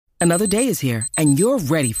Another day is here, and you're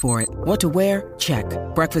ready for it. What to wear? Check.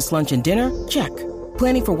 Breakfast, lunch, and dinner? Check.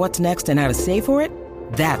 Planning for what's next and how to save for it?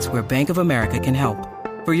 That's where Bank of America can help.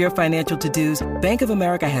 For your financial to-dos, Bank of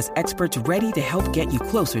America has experts ready to help get you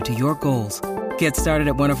closer to your goals. Get started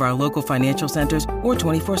at one of our local financial centers or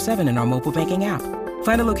 24/7 in our mobile banking app.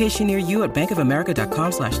 Find a location near you at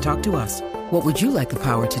bankofamerica.com/talktous. What would you like the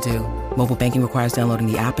power to do? Mobile banking requires downloading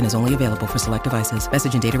the app and is only available for select devices.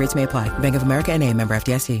 Message and data rates may apply. Bank of America N.A., member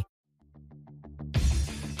FDIC.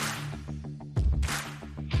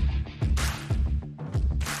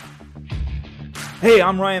 Hey,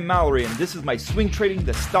 I'm Ryan Mallory, and this is my Swing Trading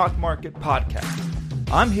the Stock Market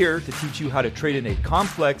podcast. I'm here to teach you how to trade in a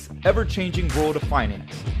complex, ever-changing world of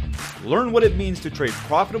finance. Learn what it means to trade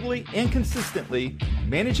profitably and consistently,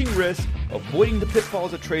 managing risk, avoiding the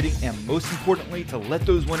pitfalls of trading, and most importantly, to let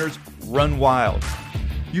those winners run wild.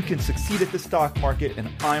 You can succeed at the stock market,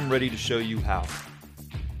 and I'm ready to show you how.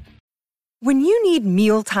 When you need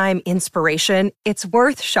mealtime inspiration, it's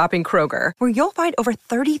worth shopping Kroger, where you'll find over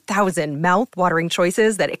 30,000 mouth-watering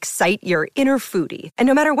choices that excite your inner foodie. And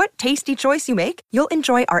no matter what tasty choice you make, you'll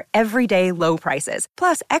enjoy our everyday low prices,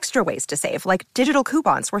 plus extra ways to save, like digital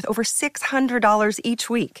coupons worth over $600 each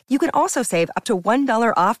week. You can also save up to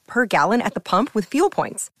 $1 off per gallon at the pump with fuel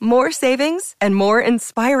points. More savings and more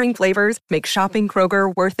inspiring flavors make shopping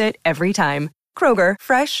Kroger worth it every time. Kroger,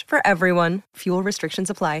 fresh for everyone. Fuel restrictions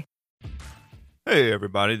apply. Hey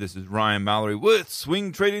everybody, this is Ryan Mallory with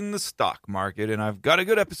Swing Trading the Stock Market, and I've got a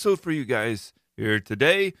good episode for you guys here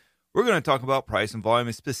today. We're going to talk about price and volume,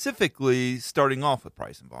 and specifically starting off with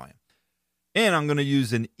price and volume. And I'm going to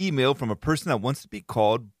use an email from a person that wants to be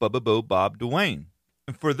called Bubba Bo Bob Dwayne.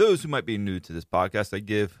 And for those who might be new to this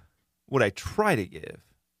podcast, what I try to give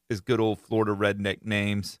is good old Florida redneck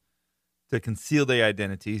names to conceal their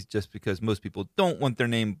identities, just because most people don't want their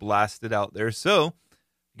name blasted out there. So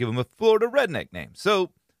give him a Florida redneck name.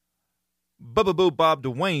 So, Bubba Bo Bob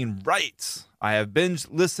Dwayne writes, I have binge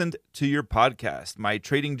listened to your podcast. My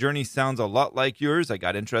trading journey sounds a lot like yours. I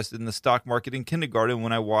got interested in the stock market in kindergarten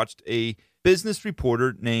when I watched a business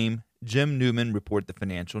reporter named Jim Newman report the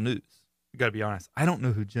financial news. I got to be honest, I don't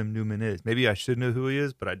know who Jim Newman is. Maybe I should know who he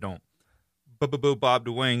is, but I don't. Bubba Bo Bob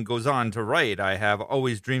Dwayne goes on to write, I have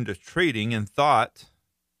always dreamed of trading and thought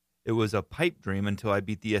it was a pipe dream until I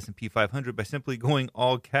beat the S&P 500 by simply going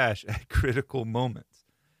all cash at critical moments.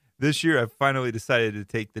 This year, I've finally decided to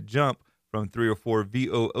take the jump from 3 or 4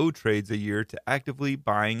 VOO trades a year to actively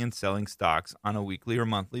buying and selling stocks on a weekly or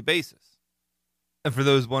monthly basis. And for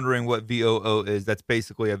those wondering what VOO is, that's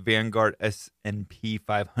basically a Vanguard S&P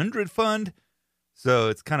 500 fund. So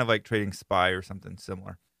it's kind of like trading SPY or something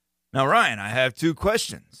similar. Now, Ryan, I have 2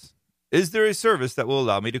 questions. Is there a service that will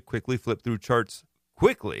allow me to quickly flip through charts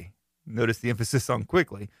quickly? Notice the emphasis on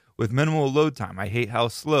quickly, with minimal load time. I hate how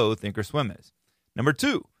slow Thinkorswim is. Number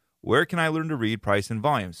 2, where can I learn to read price and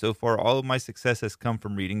volume? So far, all of my success has come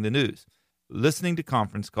from reading the news, listening to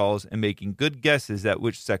conference calls, and making good guesses at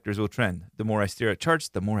which sectors will trend. The more I stare at charts,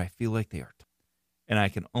 the more I feel like they are. And I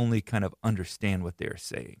can only kind of understand what they are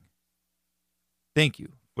saying. Thank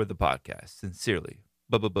you for the podcast. Sincerely,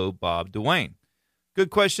 Bubba Bo Bob Dwayne. Good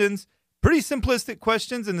questions. Pretty simplistic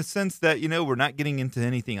questions in the sense that, we're not getting into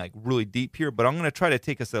anything like really deep here, but I'm going to try to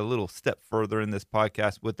take us a little step further in this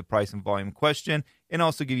podcast with the price and volume question, and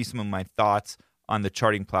also give you some of my thoughts on the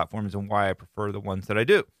charting platforms and why I prefer the ones that I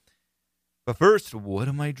do. But first, what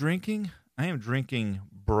am I drinking? I am drinking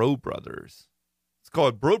Bro Brothers. It's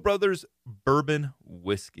called Bro Brothers Bourbon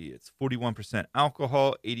Whiskey. It's 41%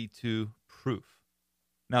 alcohol, 82 proof.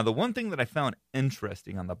 Now, the one thing that I found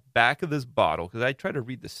interesting on the back of this bottle, because I tried to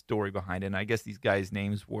read the story behind it, and I guess these guys'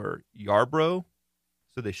 names were Yarbrough,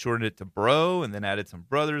 so they shortened it to Bro and then added some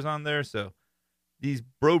brothers on there. So these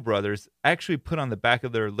Bro Brothers actually put on the back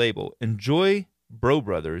of their label, enjoy Bro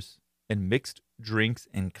Brothers and mixed drinks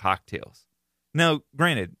and cocktails. Now,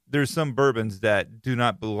 granted, there's some bourbons that do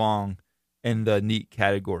not belong in the neat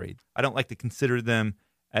category. I don't like to consider them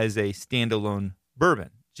as a standalone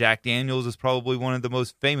bourbon. Jack Daniels is probably one of the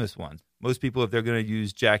most famous ones. Most people, if they're going to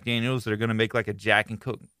use Jack Daniels, they're going to make like a Jack and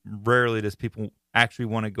Coke. Rarely does people actually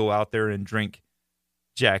want to go out there and drink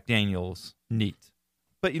Jack Daniels neat.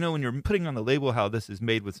 But, when you're putting on the label how this is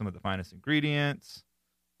made with some of the finest ingredients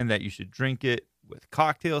and that you should drink it with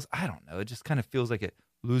cocktails, I don't know. It just kind of feels like it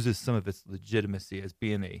loses some of its legitimacy as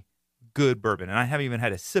being a good bourbon. And I haven't even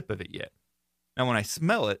had a sip of it yet. Now, when I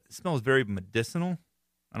smell it, it smells very medicinal.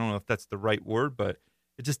 I don't know if that's the right word, but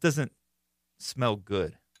it just doesn't smell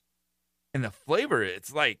good. And the flavor,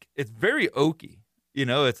 it's very oaky.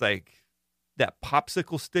 It's like that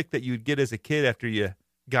popsicle stick that you'd get as a kid after you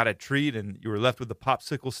got a treat and you were left with the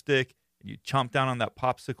popsicle stick and you chomp down on that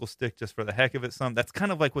popsicle stick just for the heck of it. That's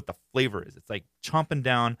kind of like what the flavor is. It's like chomping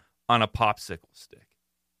down on a popsicle stick.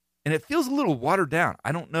 And it feels a little watered down.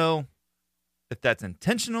 I don't know if that's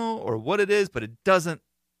intentional or what it is, but it doesn't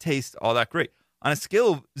taste all that great. On a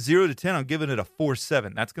scale of 0 to 10, I'm giving it a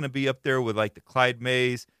 4.7. That's going to be up there with like the Clyde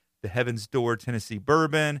Mays, the Heaven's Door Tennessee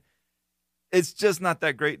Bourbon. It's just not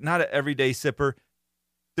that great. Not an everyday sipper.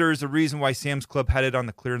 There's a reason why Sam's Club had it on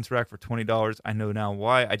the clearance rack for $20. I know now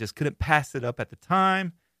why. I just couldn't pass it up at the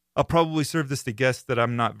time. I'll probably serve this to guests that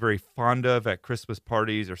I'm not very fond of at Christmas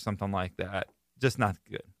parties or something like that. Just not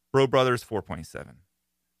good. Bro Brothers, 4.7. And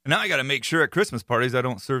now I got to make sure at Christmas parties I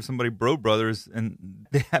don't serve somebody Bro Brothers and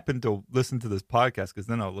they happen to listen to this podcast, because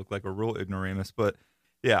then I'll look like a real ignoramus. But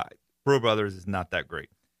yeah, Bro Brothers is not that great.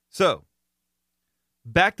 So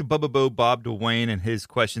back to Bubba Bo Bob Dwayne and his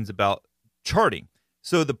questions about charting.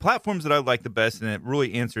 So the platforms that I like the best, and it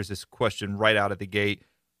really answers this question right out of the gate,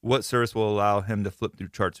 what service will allow him to flip through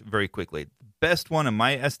charts very quickly? The best one, in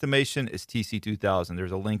my estimation, is TC2000.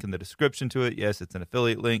 There's a link in the description to it. Yes, it's an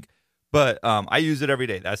affiliate link, but I use it every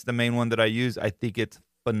day. That's the main one that I use. I think it's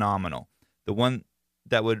phenomenal. The one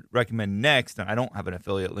that would recommend next, and I don't have an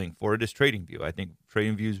affiliate link for it, is TradingView. I think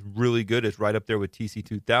TradingView is really good. It's right up there with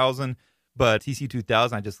TC2000, but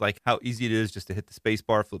TC2000, I just like how easy it is just to hit the space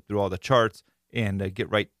bar, flip through all the charts, and get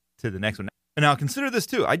right to the next one. And now consider this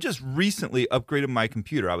too. I just recently upgraded my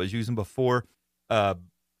computer. I was using before a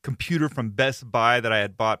computer from Best Buy that I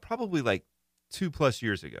had bought probably like 2+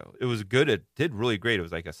 years ago. It was good. It did really great. It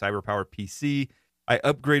was like a CyberPower PC. I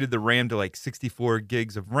upgraded the RAM to like 64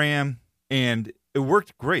 gigs of RAM, and it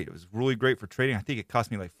worked great. It was really great for trading. I think it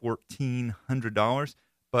cost me like $1,400.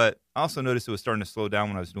 But I also noticed it was starting to slow down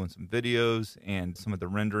when I was doing some videos and some of the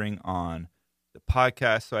rendering on the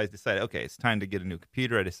podcast. So I decided, okay, it's time to get a new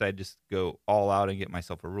computer. I decided just to go all out and get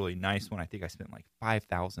myself a really nice one. I think I spent like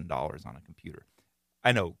 $5,000 on a computer.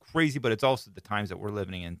 I know, crazy, but it's also the times that we're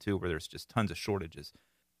living in too, where there's just tons of shortages.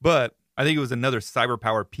 But I think it was another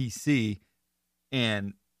CyberPower PC,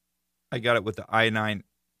 and I got it with the i9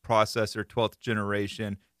 processor, 12th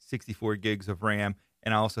generation, 64 gigs of RAM,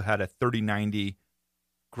 and I also had a 3090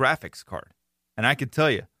 graphics card. And I could tell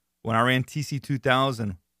you, when I ran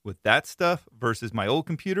TC2000 with that stuff versus my old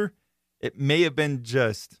computer, it may have been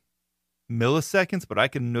just milliseconds, but I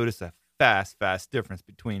could notice a fast difference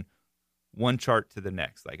between one chart to the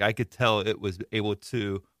next. Like I could tell it was able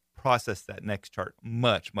to process that next chart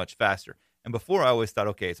much faster. And before I always thought,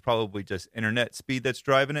 okay, it's probably just internet speed that's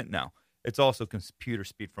driving it. No, it's also computer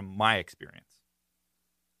speed from my experience.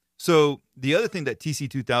 So the other thing that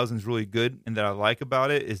TC2000 is really good and that I like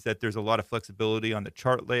about it is that there's a lot of flexibility on the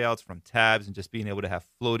chart layouts from tabs and just being able to have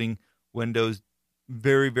floating windows.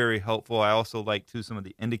 Very helpful. I also like too some of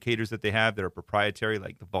the indicators that they have that are proprietary,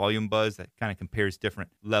 like the volume buzz that kind of compares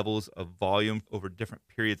different levels of volume over different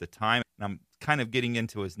periods of time. And I'm kind of getting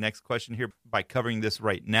into his next question here by covering this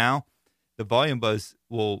right now. The volume buzz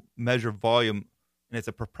will measure volume, and it's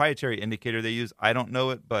a proprietary indicator they use. I don't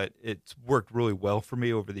know it, but it's worked really well for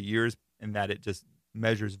me over the years in that it just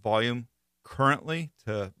measures volume currently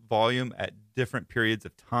to volume at different periods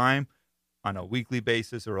of time on a weekly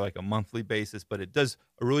basis or like a monthly basis. But it does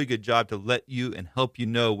a really good job to let you and help you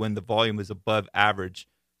know when the volume is above average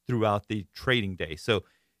throughout the trading day. So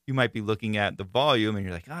you might be looking at the volume and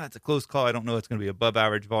you're like, it's a close call. I don't know if it's going to be above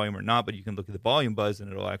average volume or not, but you can look at the volume buzz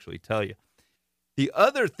and it'll actually tell you. The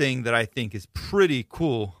other thing that I think is pretty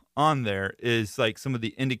cool on there is like some of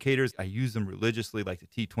the indicators. I use them religiously, like the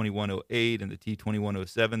T2108 and the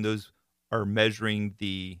T2107. Those are measuring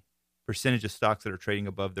the percentage of stocks that are trading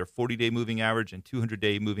above their 40-day moving average and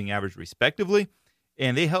 200-day moving average, respectively.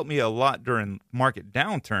 And they help me a lot during market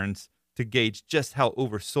downturns to gauge just how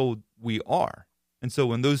oversold we are. And so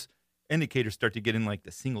when those indicators start to get in like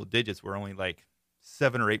the single digits, where only like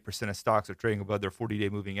 7 or 8% of stocks are trading above their 40-day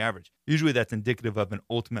moving average, usually that's indicative of an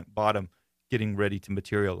ultimate bottom getting ready to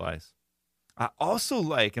materialize. I also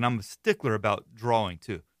like, and I'm a stickler about drawing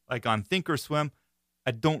too. Like on Thinkorswim,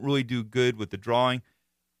 I don't really do good with the drawing.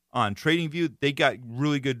 On TradingView, they got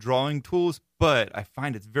really good drawing tools, but I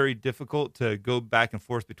find it's very difficult to go back and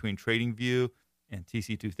forth between TradingView and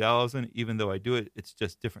TC2000. Even though I do it, it's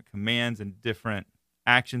just different commands and different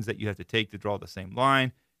actions that you have to take to draw the same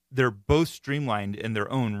line. They're both streamlined in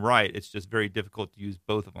their own right. It's just very difficult to use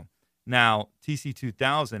both of them. Now,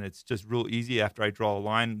 TC2000, it's just real easy. After I draw a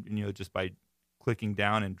line, just by clicking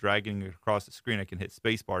down and dragging it across the screen, I can hit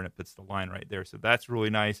spacebar and it puts the line right there. So that's really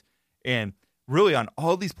nice. And really on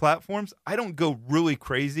all these platforms, I don't go really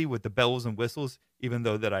crazy with the bells and whistles, even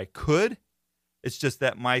though that I could. It's just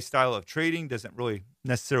that my style of trading doesn't really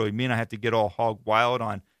necessarily mean I have to get all hog wild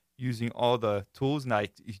on using all the tools. Now,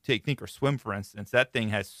 you take Thinkorswim, for instance, that thing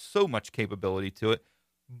has so much capability to it.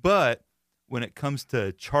 But when it comes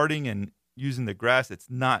to charting and using the graphs, it's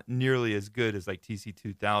not nearly as good as like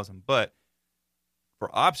TC2000. But for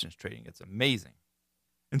options trading, it's amazing.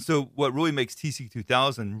 And so what really makes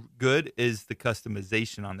TC2000 good is the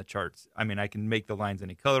customization on the charts. I mean, I can make the lines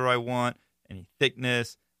any color I want, any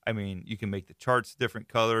thickness. I mean, you can make the charts different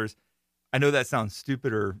colors. I know that sounds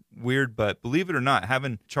stupid or weird, but believe it or not,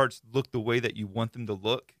 having charts look the way that you want them to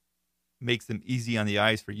look makes them easy on the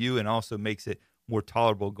eyes for you and also makes it more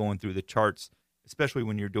tolerable going through the charts, especially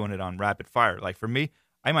when you're doing it on rapid fire. Like for me,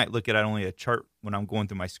 I might look at only a chart when I'm going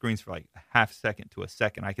through my screens for like a half second to a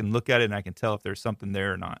second. I can look at it and I can tell if there's something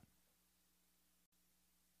there or not.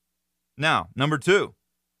 Now, number 2,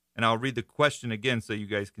 and I'll read the question again so you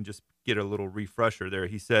guys can just get a little refresher there.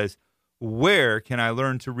 He says, where can I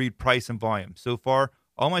learn to read price and volume? So far,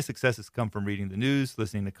 all my successes come from reading the news,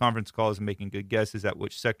 listening to conference calls, and making good guesses at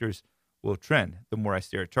which sectors will trend. The more I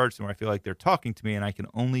stare at charts, the more I feel like they're talking to me, and I can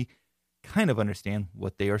only kind of understand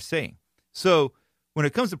what they are saying. So when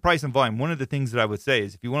it comes to price and volume, one of the things that I would say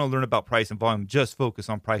is if you want to learn about price and volume, just focus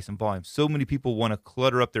on price and volume. So many people want to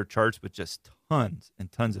clutter up their charts with just tons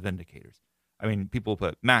and tons of indicators. I mean, people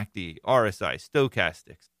put MACD, RSI,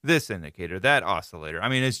 stochastics, this indicator, that oscillator. I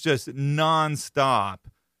mean, it's just nonstop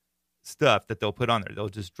stuff that they'll put on there. They'll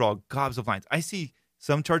just draw gobs of lines. I see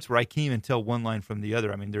some charts where I can't even tell one line from the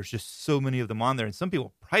other. I mean, there's just so many of them on there, and some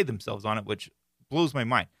people pride themselves on it, which blows my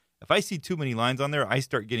mind. If I see too many lines on there, I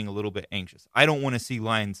start getting a little bit anxious. I don't want to see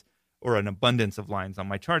lines or an abundance of lines on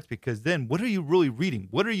my charts because then what are you really reading?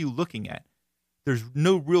 What are you looking at? There's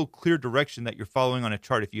no real clear direction that you're following on a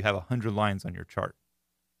chart if you have 100 lines on your chart.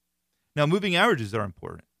 Now, moving averages are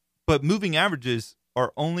important, but moving averages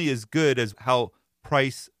are only as good as how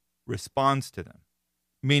price responds to them.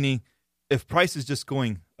 Meaning, if price is just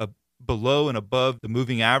going below and above the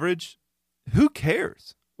moving average, who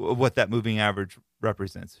cares what that moving average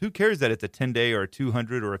represents? Who cares that it's a 10-day or a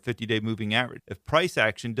 200 or a 50-day moving average? If price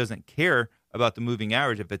action doesn't care about the moving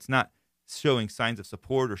average, if it's not showing signs of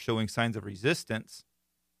support or showing signs of resistance,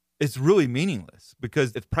 it's really meaningless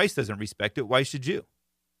because if price doesn't respect it, why should you?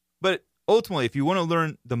 But ultimately, if you want to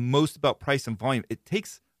learn the most about price and volume, it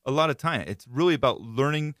takes a lot of time. It's really about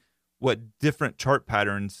learning what different chart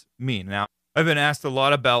patterns mean. Now, I've been asked a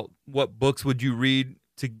lot about what books would you read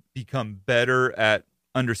to become better at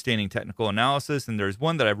understanding technical analysis, and there's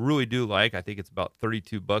one that I really do like. I think it's about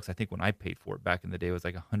 $32. I think when I paid for it back in the day, it was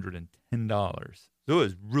like $110. So it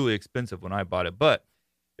was really expensive when I bought it, but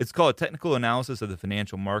it's called Technical Analysis of the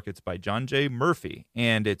Financial Markets by John J. Murphy,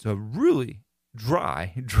 and it's a really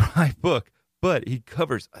dry book, but he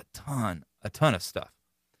covers a ton of stuff,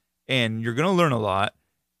 and you're going to learn a lot,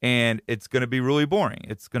 and it's going to be really boring.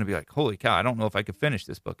 It's going to be like, holy cow, I don't know if I could finish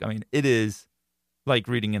this book. I mean, it is like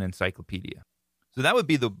reading an encyclopedia. So that would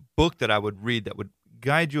be the book that I would read that would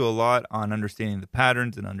guide you a lot on understanding the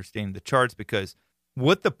patterns and understanding the charts, because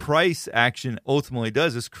what the price action ultimately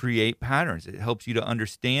does is create patterns. It helps you to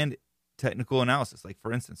understand technical analysis. Like,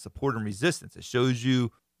 for instance, support and resistance. It shows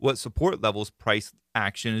you what support levels price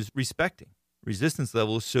action is respecting. Resistance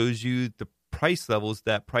levels shows you the price levels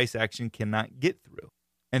that price action cannot get through.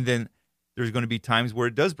 And then there's going to be times where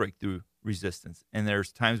it does break through resistance, and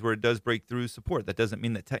there's times where it does break through support. That doesn't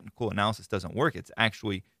mean that technical analysis doesn't work. It's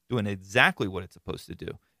actually doing exactly what it's supposed to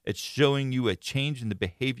do. It's showing you a change in the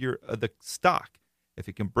behavior of the stock. If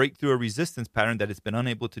it can break through a resistance pattern that it's been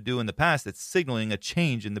unable to do in the past, it's signaling a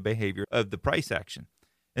change in the behavior of the price action.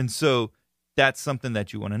 And so that's something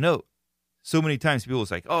that you want to note. So many times people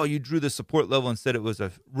is like, oh, you drew the support level and said it was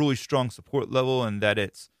a really strong support level and that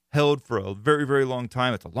it's held for a very, very long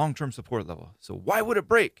time. It's a long-term support level. So why would it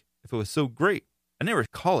break if it was so great? I never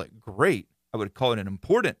call it great. I would call it an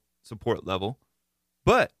important support level.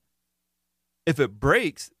 But if it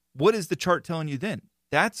breaks, what is the chart telling you then?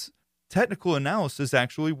 That's technical analysis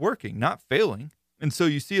actually working, not failing. And so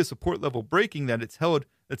you see a support level breaking that it's held,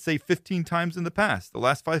 let's say, 15 times in the past, the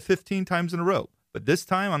last 15 times in a row. But this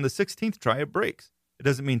time on the 16th try, it breaks. It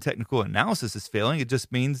doesn't mean technical analysis is failing. It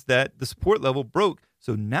just means that the support level broke.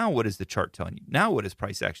 So now what is the chart telling you? Now what is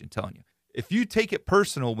price action telling you? If you take it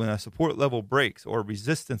personal when a support level breaks or a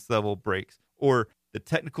resistance level breaks or the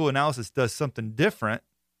technical analysis does something different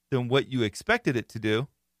than what you expected it to do,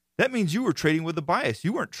 that means you were trading with a bias.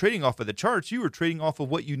 You weren't trading off of the charts. You were trading off of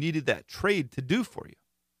what you needed that trade to do for you.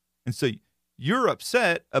 And so you're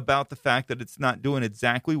upset about the fact that it's not doing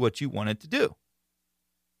exactly what you wanted to do.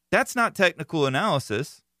 That's not technical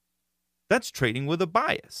analysis. That's trading with a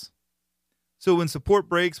bias. So when support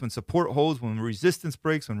breaks, when support holds, when resistance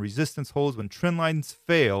breaks, when resistance holds, when trend lines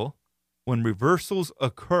fail, when reversals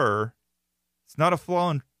occur, it's not a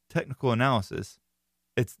flaw in technical analysis.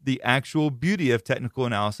 It's the actual beauty of technical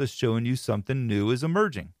analysis showing you something new is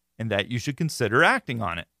emerging and that you should consider acting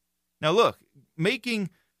on it. Now, look, making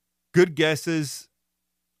good guesses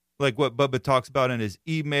like what Bubba talks about in his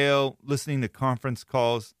email, listening to conference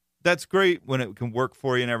calls, that's great when it can work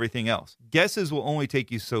for you and everything else. Guesses will only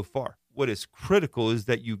take you so far. What is critical is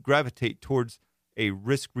that you gravitate towards a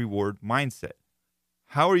risk-reward mindset.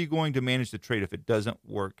 How are you going to manage the trade if it doesn't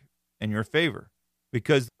work in your favor?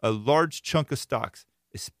 Because a large chunk of stocks,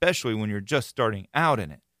 especially when you're just starting out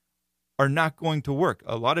in it, are not going to work.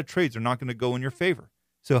 A lot of trades are not going to go in your favor.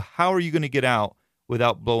 So how are you going to get out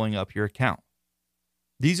without blowing up your account?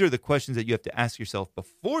 These are the questions that you have to ask yourself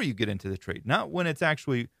before you get into the trade, not when it's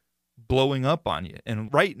actually blowing up on you.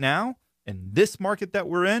 And right now, in this market that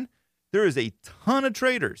we're in, there is a ton of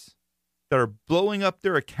traders that are blowing up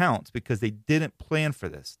their accounts because they didn't plan for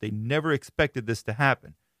this. They never expected this to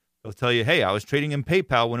happen. They'll tell you, hey, I was trading in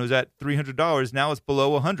PayPal when it was at $300. Now it's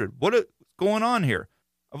below $100. What's going on here?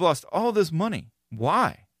 I've lost all this money.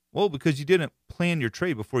 Why? Well, because you didn't plan your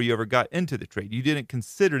trade before you ever got into the trade. You didn't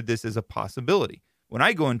consider this as a possibility. When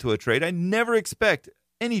I go into a trade, I never expect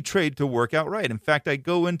any trade to work out right. In fact, I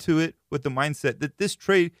go into it with the mindset that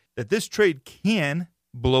this trade can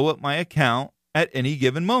blow up my account at any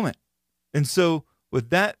given moment. And so with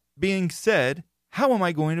that being said, how am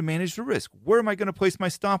I going to manage the risk? Where am I going to place my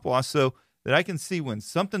stop loss so that I can see when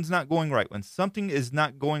something's not going right, when something is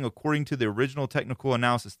not going according to the original technical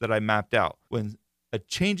analysis that I mapped out, when a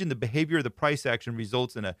change in the behavior of the price action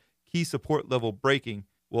results in a key support level breaking?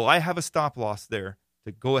 Will I have a stop loss there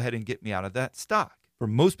to go ahead and get me out of that stock? For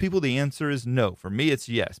most people, the answer is no. For me, it's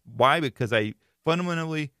yes. Why? Because I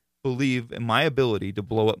fundamentally believe in my ability to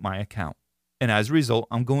blow up my account. And as a result,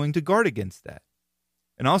 I'm going to guard against that.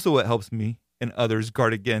 And also what helps me and others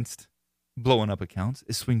guard against blowing up accounts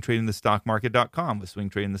is swingtradingthestockmarket.com. With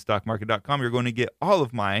swingtradingthestockmarket.com, you're going to get all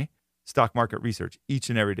of my stock market research each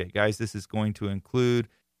and every day. Guys, this is going to include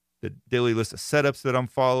the daily list of setups that I'm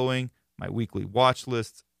following, my weekly watch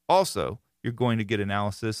lists. Also, you're going to get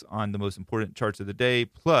analysis on the most important charts of the day,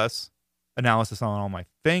 plus analysis on all my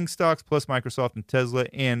FANG stocks, plus Microsoft and Tesla,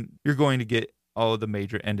 and you're going to get all of the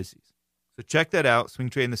major indices. So check that out,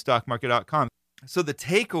 swingtradingthestockmarket.com. So the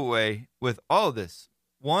takeaway with all of this,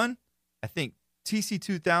 one, I think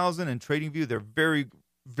TC2000 and TradingView, they're very,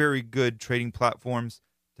 very good trading platforms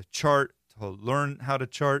to chart, to learn how to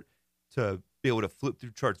chart, to be able to flip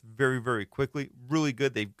through charts very, very quickly. Really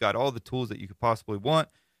good. They've got all the tools that you could possibly want.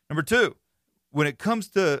 Number two, when it comes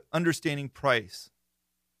to understanding price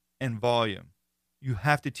and volume, you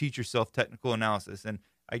have to teach yourself technical analysis. And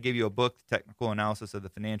I gave you a book, Technical Analysis of the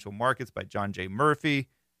Financial Markets by John J. Murphy.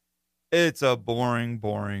 It's a boring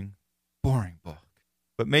book.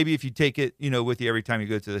 But maybe if you take it, with you every time you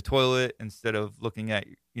go to the toilet, instead of looking at,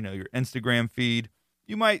 your Instagram feed,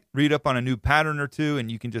 you might read up on a new pattern or two, and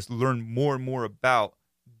you can just learn more and more about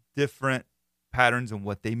different patterns and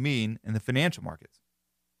what they mean in the financial markets.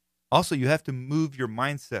 Also, you have to move your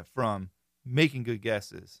mindset from making good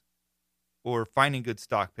guesses or finding good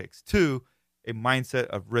stock picks to a mindset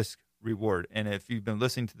of risk reward. And if you've been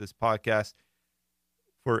listening to this podcast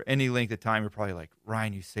for any length of time, you're probably like,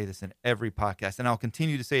 Ryan, you say this in every podcast. And I'll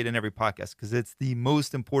continue to say it in every podcast because it's the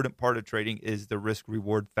most important part of trading is the risk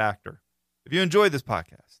reward factor. If you enjoyed this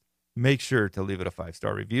podcast, make sure to leave it a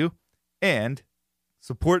 5-star review and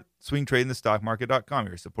support swingtradingthestockmarket.com.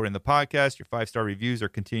 You're supporting the podcast. Your 5-star reviews are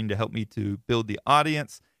continuing to help me to build the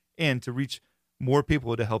audience and to reach more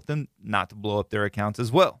people to help them not to blow up their accounts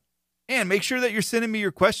as well. And make sure that you're sending me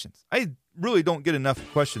your questions. I really don't get enough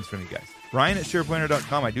questions from you guys. Ryan at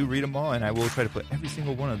SharePlanner.com. I do read them all, and I will try to put every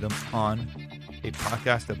single one of them on a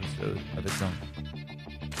podcast episode of its own.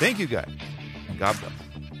 Thank you, guys, and God bless.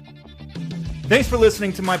 Thanks for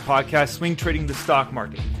listening to my podcast, Swing Trading the Stock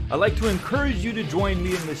Market. I'd like to encourage you to join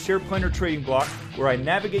me in the SharePlanner Trading Block, where I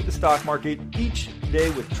navigate the stock market each day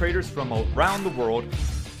with traders from around the world.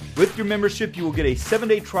 With your membership, you will get a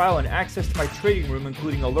 7-day trial and access to my trading room,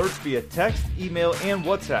 including alerts via text, email, and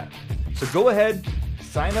WhatsApp. So go ahead,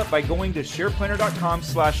 sign up by going to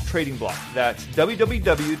shareplanner.com/trading block. That's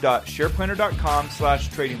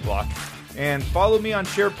www.shareplanner.com/trading block. And follow me on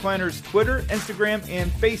SharePlanner's Twitter, Instagram,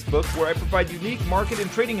 and Facebook, where I provide unique market and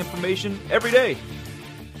trading information every day.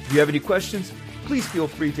 If you have any questions, please feel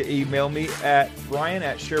free to email me at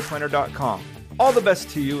ryan@shareplanner.com. All the best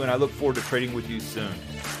to you, and I look forward to trading with you soon.